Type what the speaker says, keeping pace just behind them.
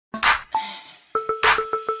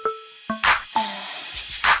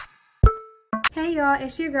Hey y'all,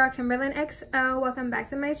 it's your girl Kimberlyn XO. Welcome back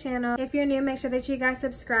to my channel. If you're new, make sure that you guys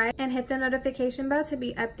subscribe and hit the notification bell to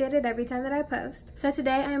be updated every time that I post. So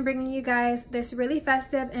today I am bringing you guys this really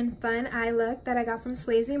festive and fun eye look that I got from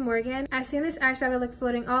Swayze Morgan. I've seen this eyeshadow look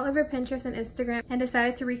floating all over Pinterest and Instagram and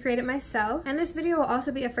decided to recreate it myself. And this video will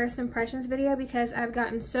also be a first impressions video because I've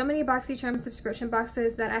gotten so many BoxyCharm subscription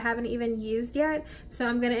boxes that I haven't even used yet. So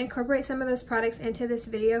I'm going to incorporate some of those products into this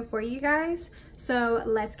video for you guys. So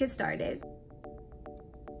let's get started.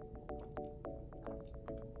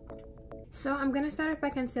 So I'm going to start off by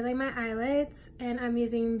concealing my eyelids, and I'm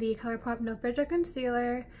using the ColourPop No Filter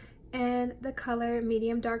Concealer and the color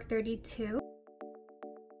Medium Dark 32.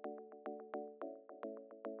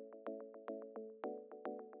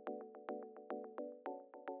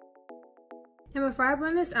 And before I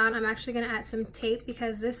blend this out, I'm actually going to add some tape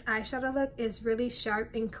because this eyeshadow look is really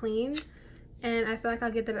sharp and clean. And I feel like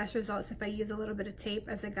I'll get the best results if I use a little bit of tape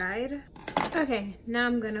as a guide. Okay, now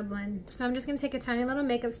I'm gonna blend. So I'm just gonna take a tiny little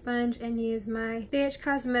makeup sponge and use my BH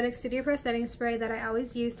Cosmetics Studio Pro Setting Spray that I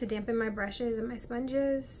always use to dampen my brushes and my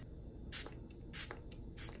sponges.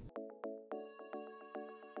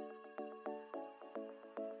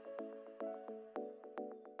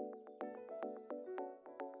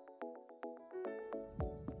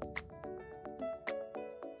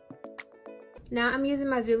 Now I'm using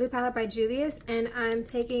my Zulu palette by Julius, and I'm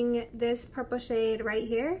taking this purple shade right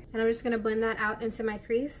here, and I'm just going to blend that out into my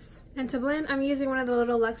crease. And to blend, I'm using one of the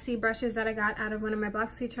little Luxie brushes that I got out of one of my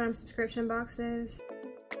BoxyCharm subscription boxes.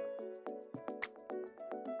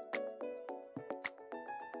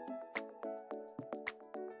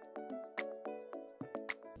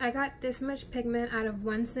 I got this much pigment out of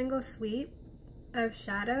one single sweep of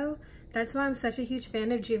shadow. That's why I'm such a huge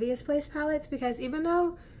fan of Juvia's Place palettes, because even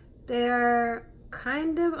though they're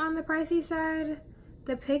kind of on the pricey side,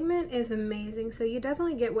 the pigment is amazing, so you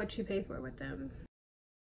definitely get what you pay for with them.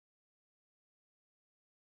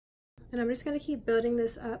 And I'm just going to keep building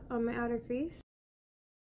this up on my outer crease.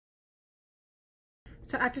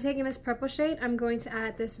 So after taking this purple shade, I'm going to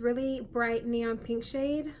add this really bright neon pink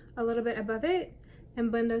shade a little bit above it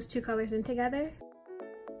and blend those two colors in together.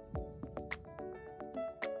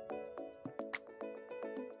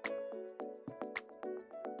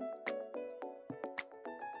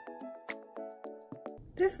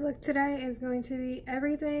 This look today is going to be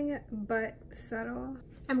everything but subtle.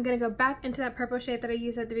 I'm going to go back into that purple shade that I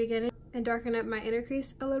used at the beginning and darken up my inner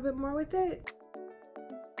crease a little bit more with it.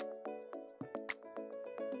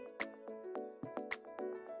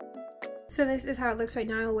 So this is how it looks right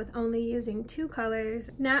now with only using two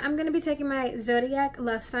colors. Now I'm going to be taking my Zodiac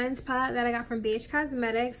Love Signs palette that I got from BH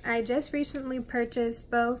Cosmetics. I just recently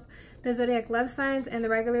purchased both the Zodiac Love Signs and the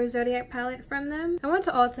regular Zodiac palette from them. I went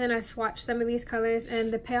to Ulta and I swatched some of these colors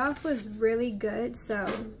and the payoff was really good,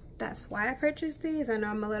 so that's why I purchased these. I know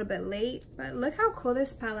I'm a little bit late, but look how cool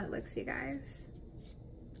this palette looks, you guys.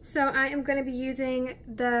 So I am going to be using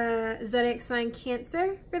the Zodiac sign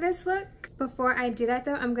Cancer for this look. Before I do that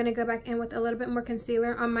though, I'm going to go back in with a little bit more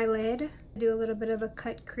concealer on my lid. Do a little bit of a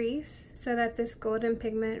cut crease so that this golden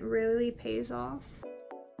pigment really pays off.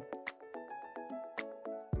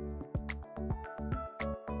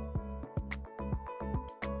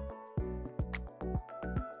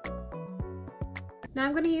 Now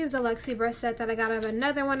I'm going to use the Luxie brush set that I got out of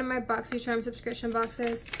another one of my BoxyCharm subscription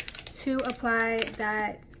boxes to apply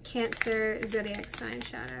that Cancer Zodiac sign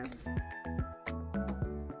shadow.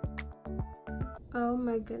 Oh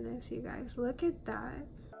my goodness, you guys, look at that.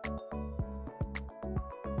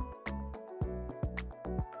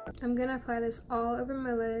 I'm going to apply this all over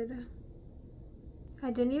my lid.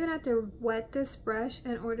 I didn't even have to wet this brush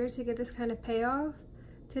in order to get this kind of payoff.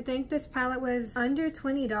 To think this palette was under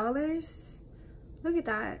 $20. Look at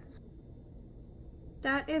that.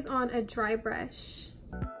 That is on a dry brush.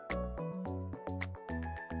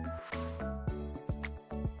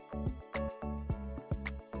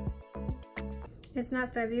 It's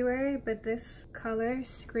not February, but this color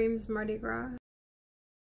screams Mardi Gras.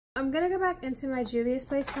 I'm gonna go back into my Juvia's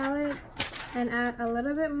Place palette and add a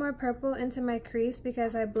little bit more purple into my crease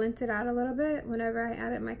because I blended out a little bit whenever I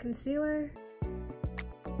added my concealer.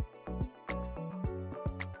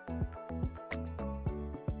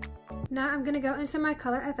 Now I'm going to go into my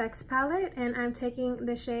Color FX palette and I'm taking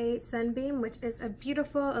the shade Sunbeam, which is a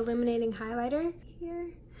beautiful illuminating highlighter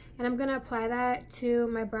here. And I'm going to apply that to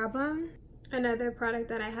my brow bone, another product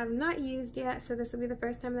that I have not used yet, so this will be the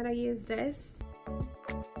first time that I use this.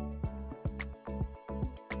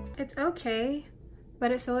 It's okay,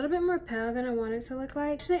 but it's a little bit more pale than I want it to look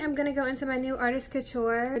like. Actually, I'm going to go into my new Artist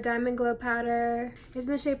Couture Diamond Glow Powder. It's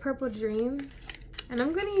in the shade Purple Dream. And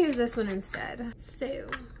I'm gonna use this one instead. So,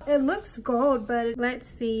 it looks gold, but let's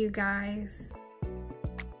see, you guys.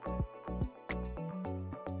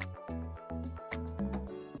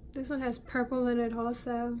 This one has purple in it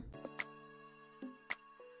also.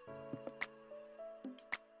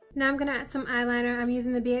 Now I'm gonna add some eyeliner. I'm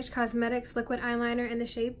using the BH Cosmetics liquid eyeliner in the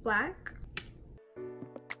shade Black.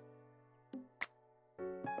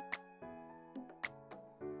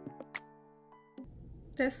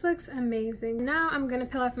 This looks amazing. Now I'm gonna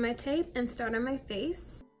peel off my tape and start on my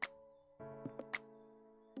face.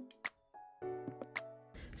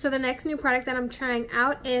 So the next new product that I'm trying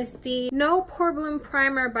out is the No Pore Bloom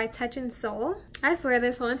Primer by Touch in Soul. I swear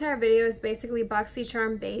this whole entire video is basically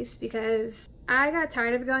BoxyCharm based because I got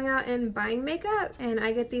tired of going out and buying makeup, and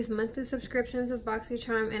I get these monthly subscriptions of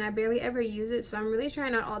BoxyCharm and I barely ever use it, so I'm really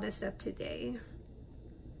trying out all this stuff today.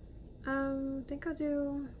 I think I'll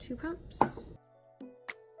do 2 pumps.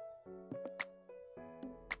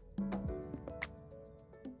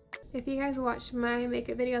 If you guys watch my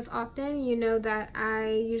makeup videos often, you know that I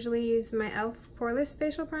usually use my e.l.f. Poreless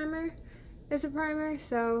Facial Primer as a primer,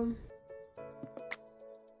 so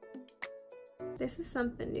this is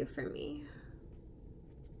something new for me.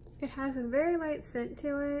 It has a very light scent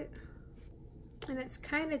to it, and it's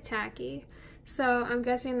kind of tacky. So I'm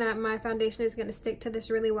guessing that my foundation is going to stick to this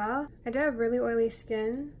really well. I do have really oily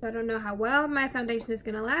skin, so I don't know how well my foundation is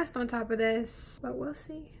going to last on top of this, but we'll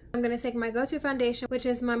see. I'm going to take my go-to foundation, which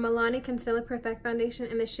is my Milani Concealer Perfect Foundation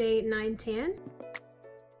in the shade 9 Tan.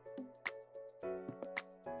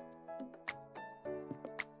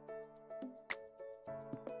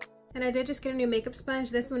 And I did just get a new makeup sponge.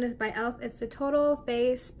 This one is by e.l.f. It's the Total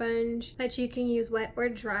Face Sponge that you can use wet or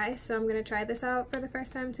dry. So I'm gonna try this out for the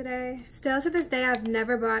first time today. Still to this day, I've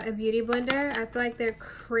never bought a beauty blender. I feel like they're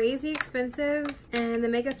crazy expensive, and the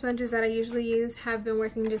makeup sponges that I usually use have been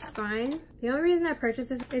working just fine. The only reason I purchased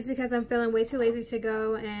this is because I'm feeling way too lazy to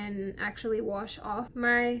go and actually wash off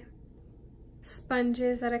my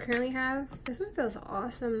sponges that I currently have. This one feels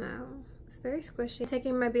awesome though. It's very squishy.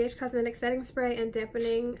 Taking my BH Cosmetics setting spray and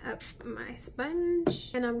dampening up my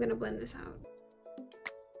sponge, and I'm gonna blend this out.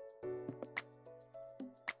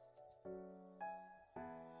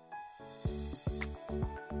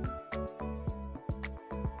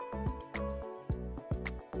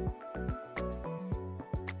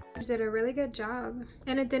 Did a really good job,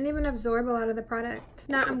 and it didn't even absorb a lot of the product.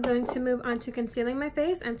 Now I'm going to move on to concealing my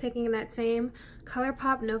face. I'm taking that same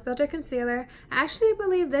ColourPop No Filter concealer. I actually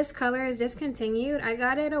believe this color is discontinued. I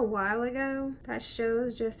got it a while ago. That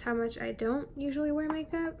shows just how much I don't usually wear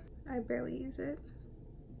makeup. I barely use it.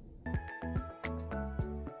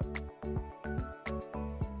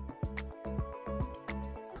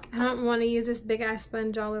 I don't want to use this big ass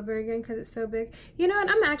sponge all over again because it's so big. You know what?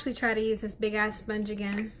 I'm actually trying to use this big ass sponge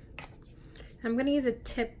again. I'm gonna use a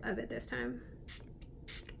tip of it this time.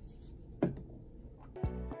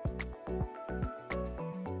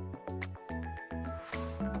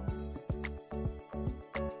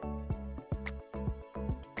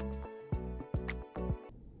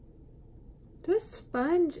 This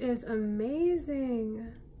sponge is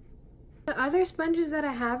amazing. The other sponges that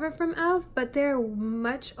I have are from e.l.f., but they're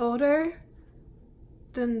much older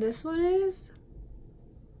than this one is.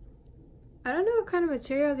 I don't know what kind of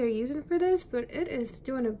material they're using for this, but it is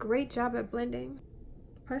doing a great job at blending.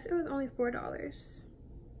 Plus, it was only $4.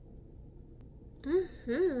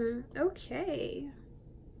 Okay.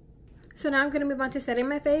 So now I'm going to move on to setting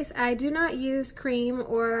my face. I do not use cream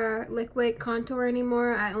or liquid contour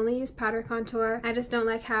anymore. I only use powder contour. I just don't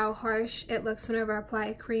like how harsh it looks whenever I apply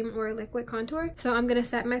a cream or liquid contour. So I'm going to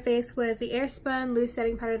set my face with the Airspun loose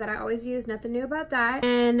setting powder that I always use. Nothing new about that.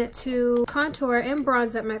 And to contour and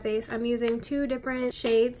bronze up my face, I'm using 2 different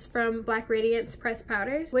shades from Black Radiance pressed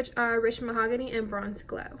powders, which are Rich Mahogany and Bronze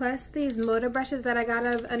Glow. Plus these Moda brushes that I got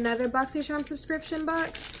out of another BoxyCharm subscription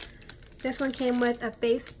box. This one came with a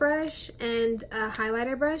face brush and a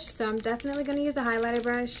highlighter brush, so I'm definitely going to use a highlighter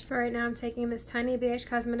brush. For right now, I'm taking this tiny BH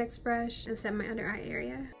Cosmetics brush and set my under eye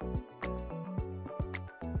area.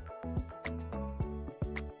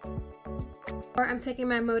 Or I'm taking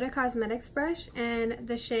my Moda Cosmetics brush and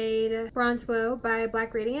the shade Bronze Glow by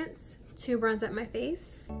Black Radiance to bronze up my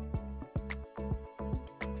face.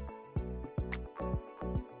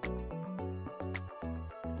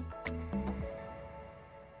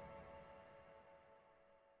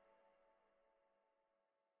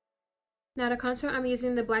 Now to contour, I'm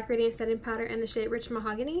using the Black Radiance setting powder in the shade Rich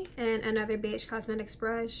Mahogany and another BH Cosmetics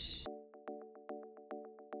brush.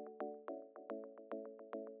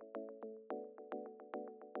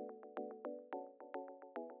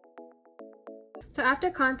 So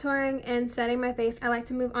after contouring and setting my face, I like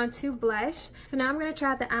to move on to blush. So now I'm going to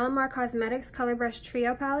try out the Alamar Cosmetics Color Brush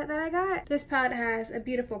Trio palette that I got. This palette has a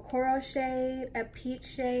beautiful coral shade, a peach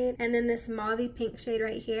shade, and then this mauvey pink shade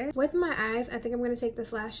right here. With my eyes, I think I'm going to take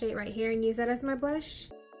this last shade right here and use that as my blush.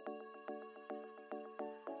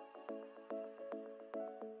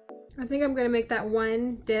 I think I'm going to make that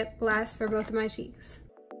one dip last for both of my cheeks.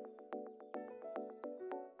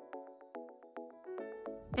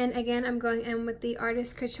 And again, I'm going in with the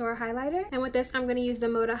Artist Couture highlighter. And with this, I'm going to use the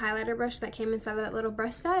Moda highlighter brush that came inside of that little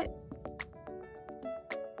brush set.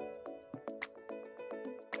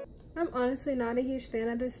 I'm honestly not a huge fan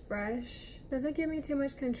of this brush. It doesn't give me too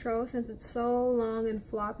much control since it's so long and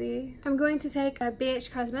floppy. I'm going to take a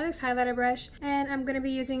BH Cosmetics highlighter brush, and I'm going to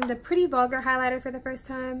be using the Pretty Vulgar highlighter for the first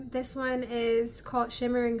time. This one is called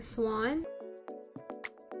Shimmering Swan.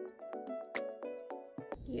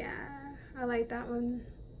 Yeah, I like that one.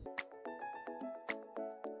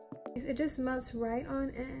 It just melts right on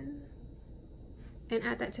in. And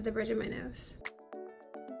add that to the bridge of my nose.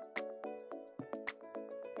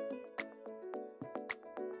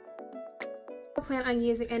 I plan on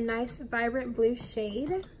using a nice vibrant blue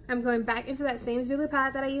shade. I'm going back into that same Zulu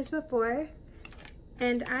palette that I used before.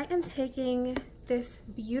 And I am taking this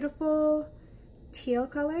beautiful teal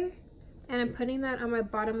color and I'm putting that on my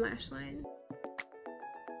bottom lash line.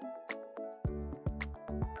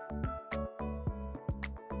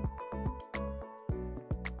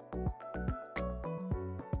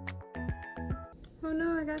 Oh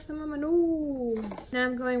no, I got some on my nose. Now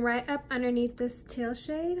I'm going right up underneath this teal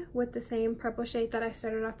shade with the same purple shade that I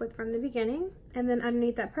started off with from the beginning. And then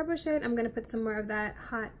underneath that purple shade, I'm gonna put some more of that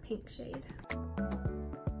hot pink shade.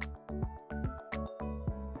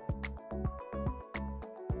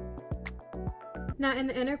 Now in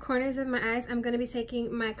the inner corners of my eyes, I'm gonna be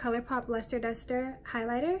taking my ColourPop Luster Duster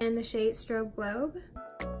highlighter in the shade Strobe Globe.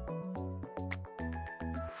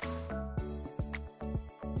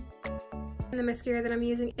 And the mascara that I'm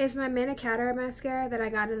using is my Masquerade mascara that I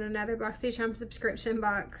got in another BoxyCharm subscription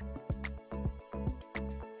box.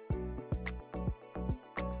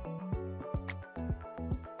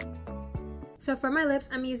 So for my lips,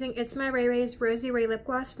 I'm using It's My Ray Ray's Rosy Ray Lip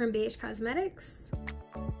Gloss from BH Cosmetics.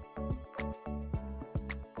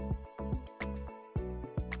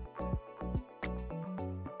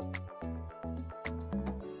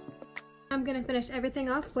 I'm gonna finish everything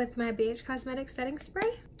off with my BH Cosmetics setting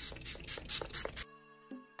spray.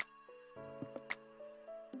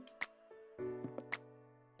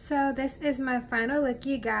 So this is my final look,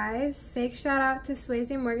 you guys. Big shout out to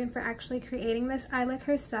Swayze Morgan for actually creating this eye look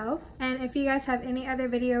herself. And if you guys have any other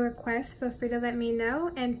video requests, feel free to let me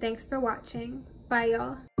know. And thanks for watching. Bye,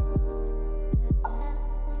 y'all.